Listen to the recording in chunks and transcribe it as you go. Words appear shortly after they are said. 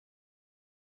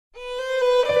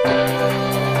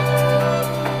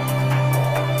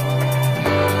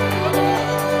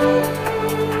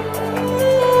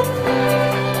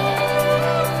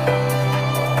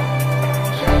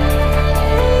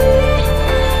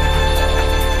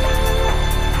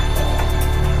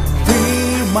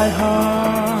My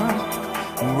heart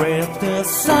with the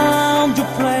sound you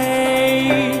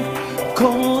play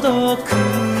孤独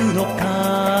の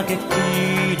影切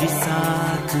り裂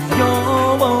くよ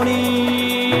うに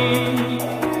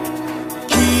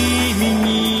君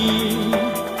に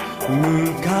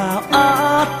向か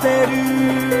ってる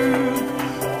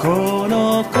こ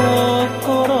の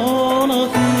心の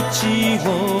淵を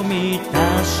満た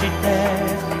して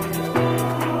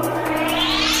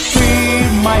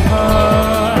Fill my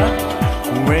heart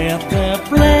with the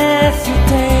breath you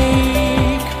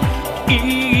take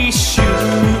一瞬の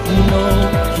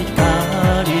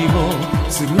光を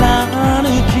貫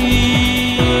き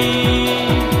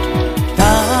高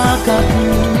く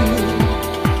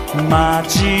混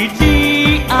じ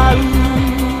り合う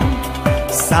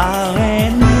さえ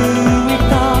抜い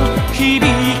た響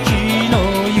きの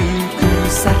行く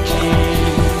先曇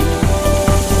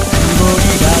り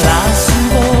ガラス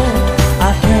を開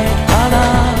けたら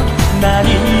何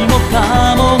もか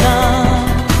もが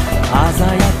鮮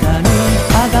やかに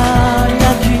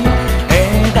輝き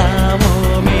笑顔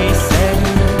を見せる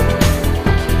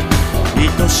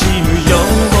愛しむよう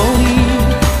に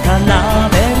奏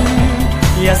でる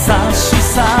優し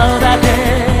さだけ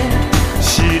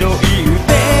白い腕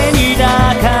に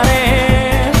抱か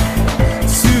れ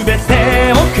全て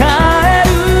を変える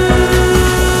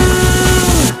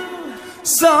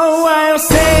So I'll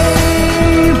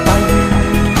say by you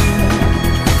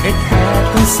It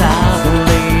happens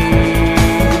suddenly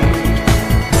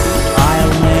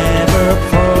I'll never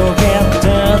forget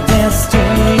the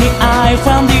destiny I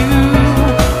found you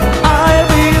I'll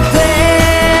be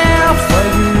there for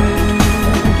you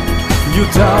You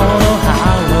don't know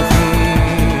how I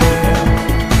feel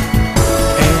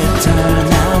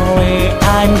Eternally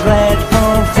I'm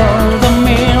grateful for the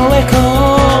miracle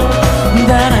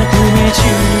that I could meet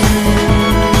you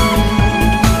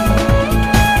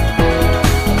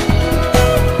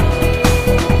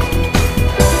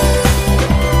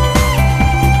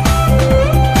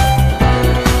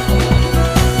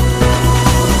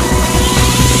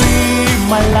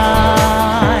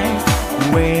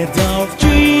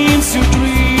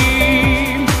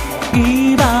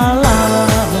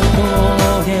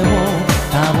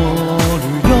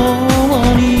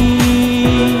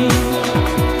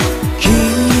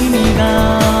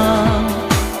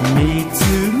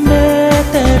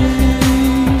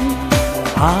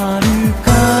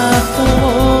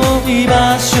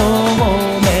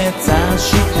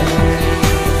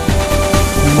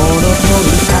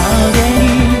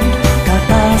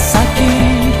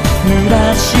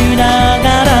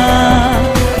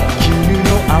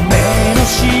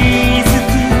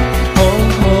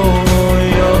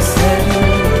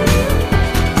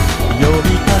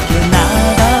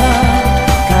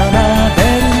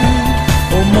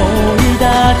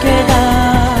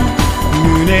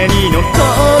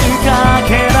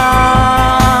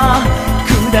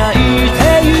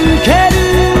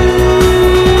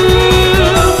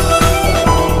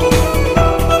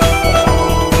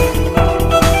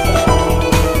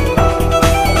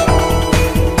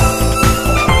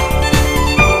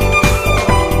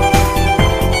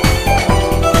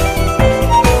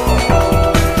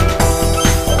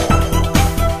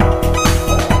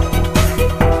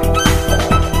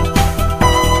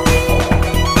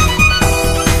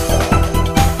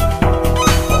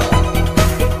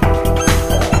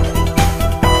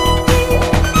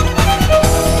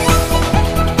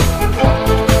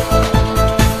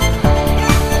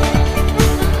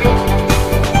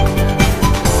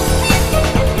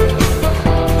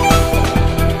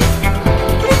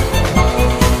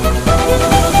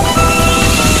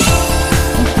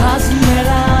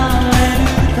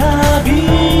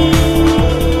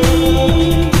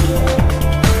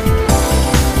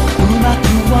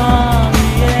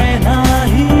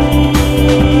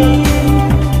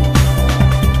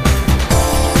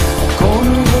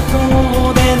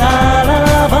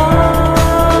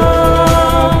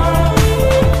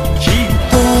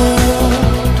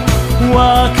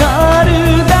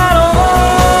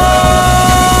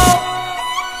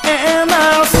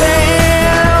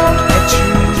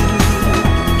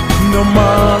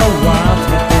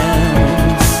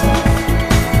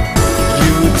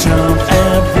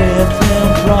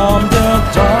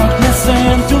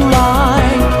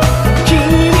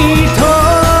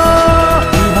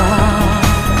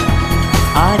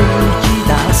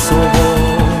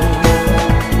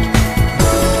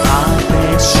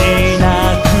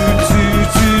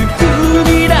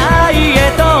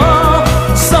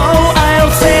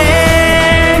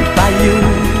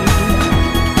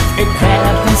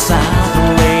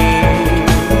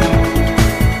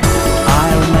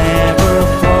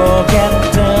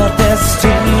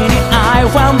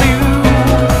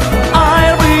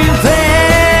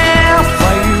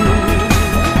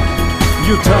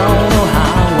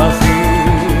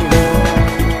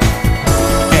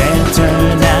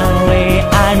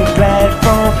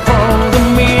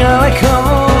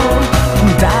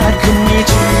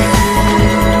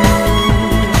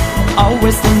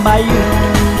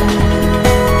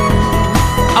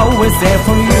there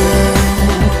for you.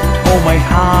 Oh, my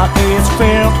heart is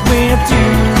filled with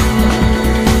you.